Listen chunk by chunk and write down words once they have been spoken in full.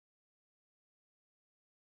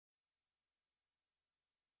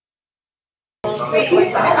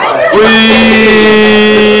Uy.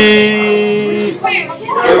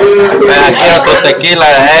 Quiero tu tequila,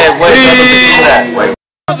 güey, quiero tu tequila.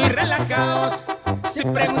 Y relajados, si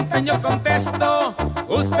preguntan yo contesto,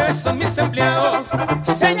 ustedes son mis empleados.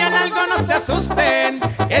 Si señalan algo no se asusten,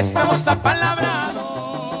 estamos apalabrados.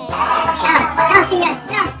 No, señor,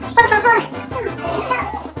 no, por favor.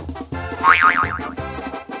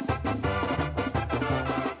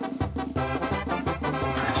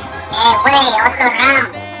 Güey, otro round.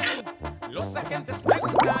 Los agentes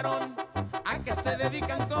preguntaron a qué se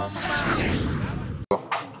dedican, compa.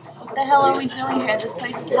 What the hell are we doing here? This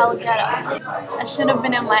place is hella ghetto. I should have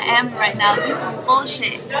been in Miami right now. This is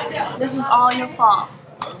bullshit. This is all your fault.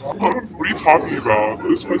 What are you talking about?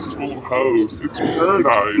 This place is full of hoes. It's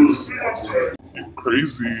paradise. You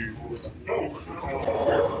crazy.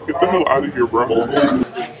 Get the hell out of here, bro.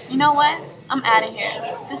 You know what? I'm out of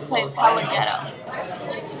here. This place is hella ghetto.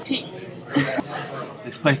 Peace.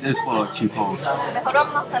 This place is full of cheap hoes. Mejor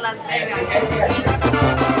vamos a Las Vegas.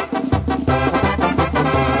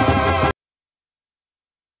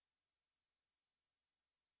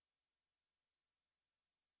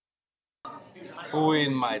 Who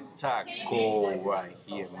in my taco right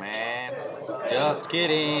here, man? Just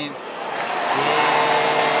kidding.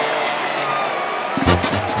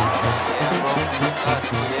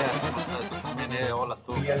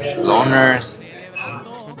 Loners.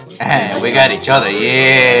 We got each other,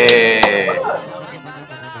 yeah.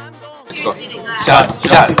 Let's go. Shot.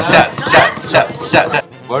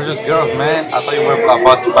 Where's your girls, man? I thought you were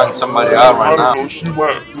about to find somebody out right now. She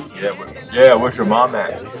left. Yeah, where's your mom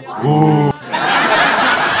at? Ooh.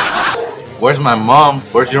 Where's my mom?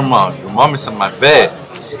 Where's your mom? Your mom is in my bed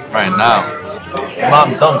right now. Your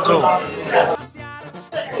mom's dumb too.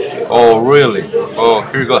 Oh, really? Oh,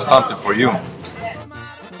 here goes something for you.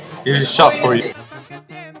 Here's a shot for you.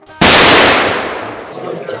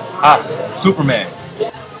 Ah, Superman.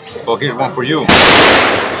 Oh, here's one for you.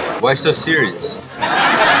 Why so serious?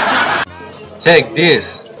 Take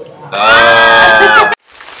this.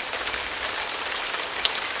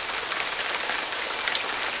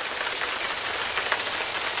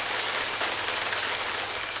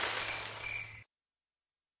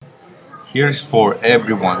 Here's for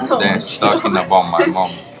everyone that's talking about my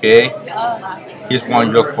mom, okay? Here's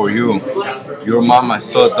one joke for you. Your mama is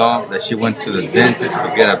so dumb that she went to the dentist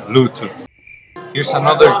to get a Bluetooth. Here's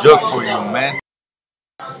another joke for you, man.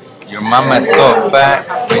 Your mama is so fat,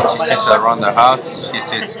 when she sits around the house, she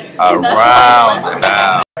sits around the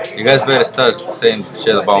house. You guys better start saying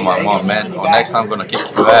shit about my mom, man, or next time I'm gonna kick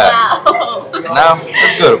your ass. Now,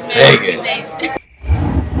 let's go to Vegas.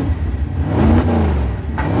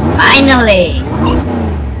 Finally!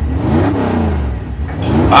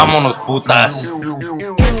 Vámonos, putas.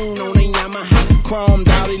 Chromed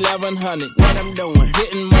out 1100. What I'm doing,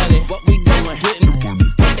 getting money. What we doing, getting money.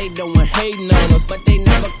 What they doing, hating on us, but they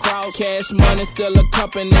never cross. Cash money still a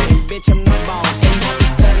company. And bitch, I'm the boss. And I be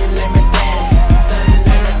studying like my daddy.